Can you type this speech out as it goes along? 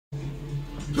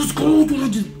Let's go,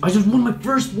 dude. I just won my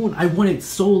first one. I won it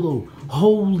solo.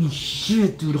 Holy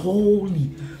shit, dude.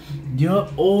 Holy. Yeah.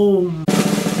 Oh.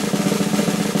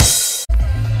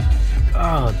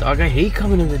 Oh, dog. I hate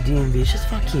coming to the DMV. It's just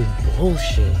fucking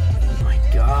bullshit. Oh my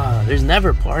god. There's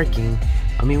never parking.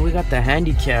 I mean, we got the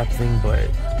handicap thing, but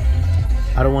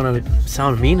I don't want to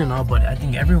sound mean and all, but I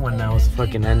think everyone now is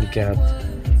fucking handicapped.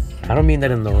 I don't mean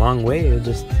that in the wrong way. I'm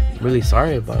just really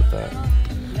sorry about that.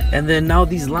 And then now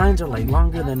these lines are like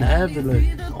longer than ever.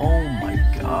 Like, oh my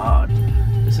god,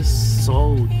 this is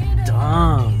so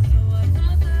dumb.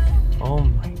 Oh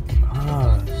my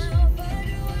gosh,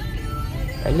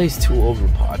 LA's too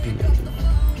overpopulated.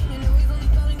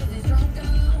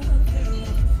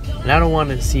 And I don't want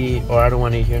to see, or I don't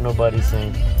want to hear nobody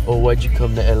saying, oh, why'd you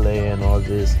come to LA and all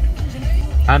this.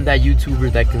 I'm that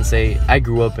YouTuber that can say, I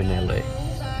grew up in LA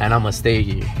and I'ma stay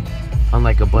here.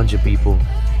 Unlike a bunch of people.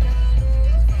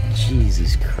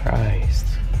 Jesus Christ.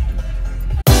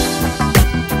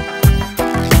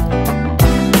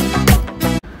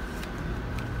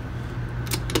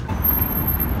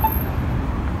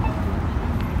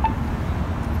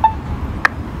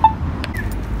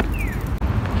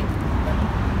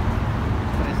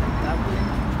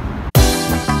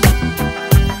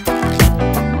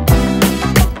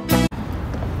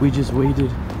 We just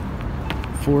waited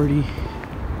 40,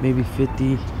 maybe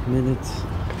 50 minutes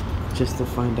just to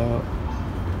find out,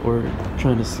 or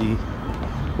trying to see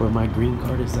where my green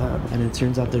card is at. And it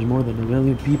turns out there's more than 1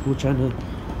 million people trying to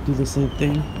do the same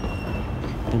thing.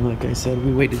 And like I said,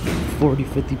 we waited 40,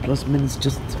 50 plus minutes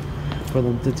just for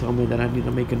them to tell me that I need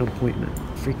to make an appointment.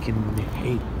 Freaking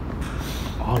hate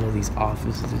all of these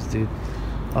offices, dude.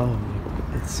 Oh my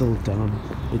god, it's so dumb.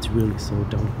 It's really so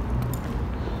dumb.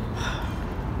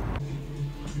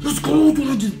 Let's go,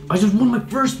 dude. I just won my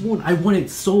first one. I won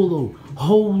it solo.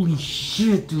 Holy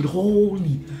shit, dude.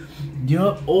 Holy.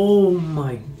 Yeah. Oh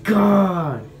my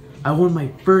god. I won my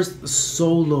first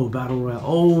solo battle royale.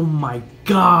 Oh my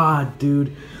god,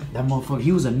 dude. That motherfucker,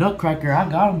 he was a nutcracker. I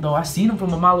got him though. I seen him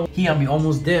from a mile away. He had me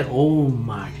almost dead. Oh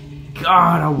my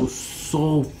god. I was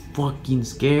so fucking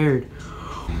scared.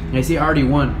 I see I already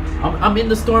won. I'm in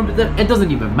the storm, but it doesn't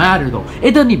even matter though.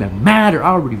 It doesn't even matter. I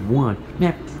already won.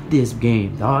 Man, this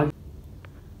game, dog.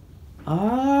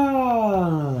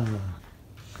 Ah.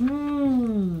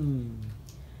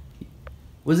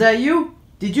 Was that you?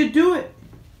 Did you do it?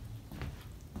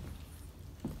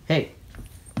 Hey.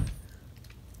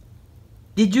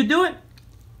 Did you do it?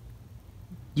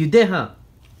 You did, huh?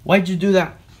 Why'd you do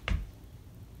that?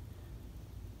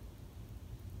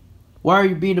 Why are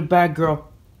you being a bad girl?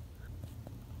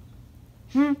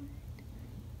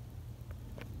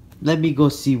 Let me go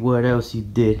see what else you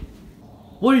did.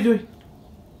 What are you doing?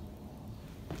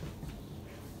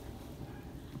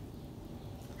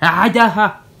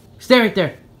 Stay right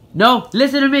there. No,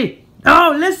 listen to me.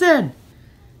 No, listen.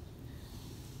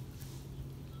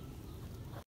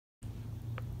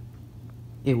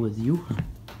 It was you, huh?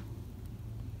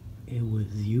 It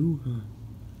was you, huh?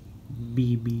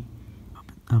 Baby.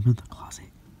 I'm in the closet.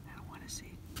 I don't want to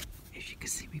see if you can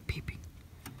see me peeping.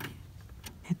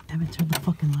 Hey, damn it, turn the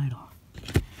fucking light off.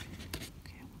 Okay,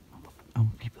 I'm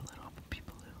gonna peep a little. I'm gonna peep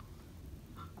a little.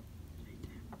 Right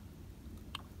there.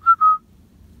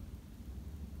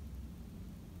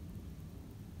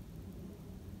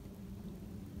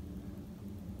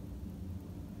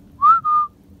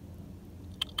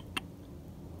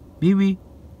 Mimi.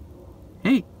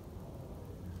 Hey.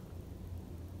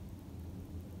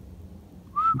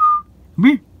 Come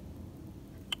here.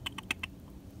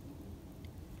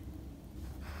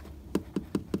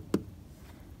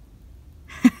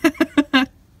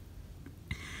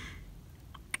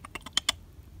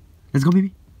 Let's go,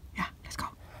 baby. Yeah, let's go.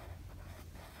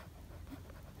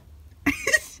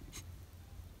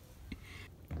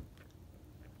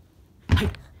 Hey.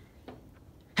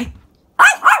 Hey.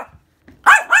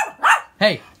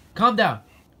 Hey, calm down.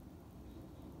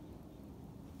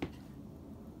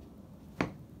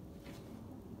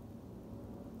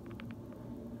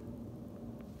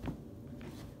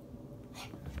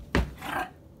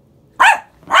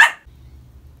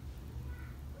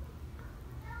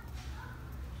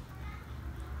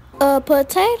 A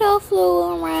potato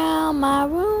flew around my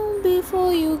room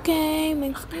before you came.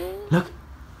 Look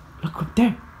up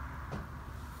there.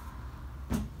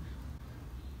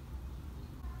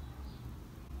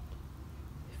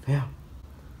 Yeah.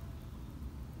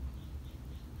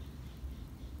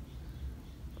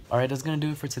 Alright, that's gonna do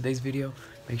it for today's video.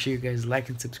 Make sure you guys like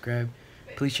and subscribe.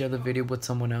 Please share the video with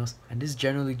someone else. And this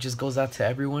generally just goes out to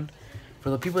everyone.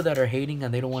 For the people that are hating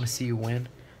and they don't want to see you win,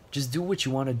 just do what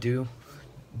you want to do.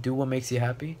 Do what makes you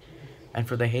happy. And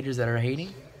for the haters that are hating,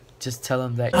 just tell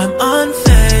them that I'm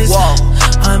unfazed. Whoa.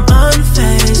 I'm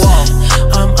unfazed.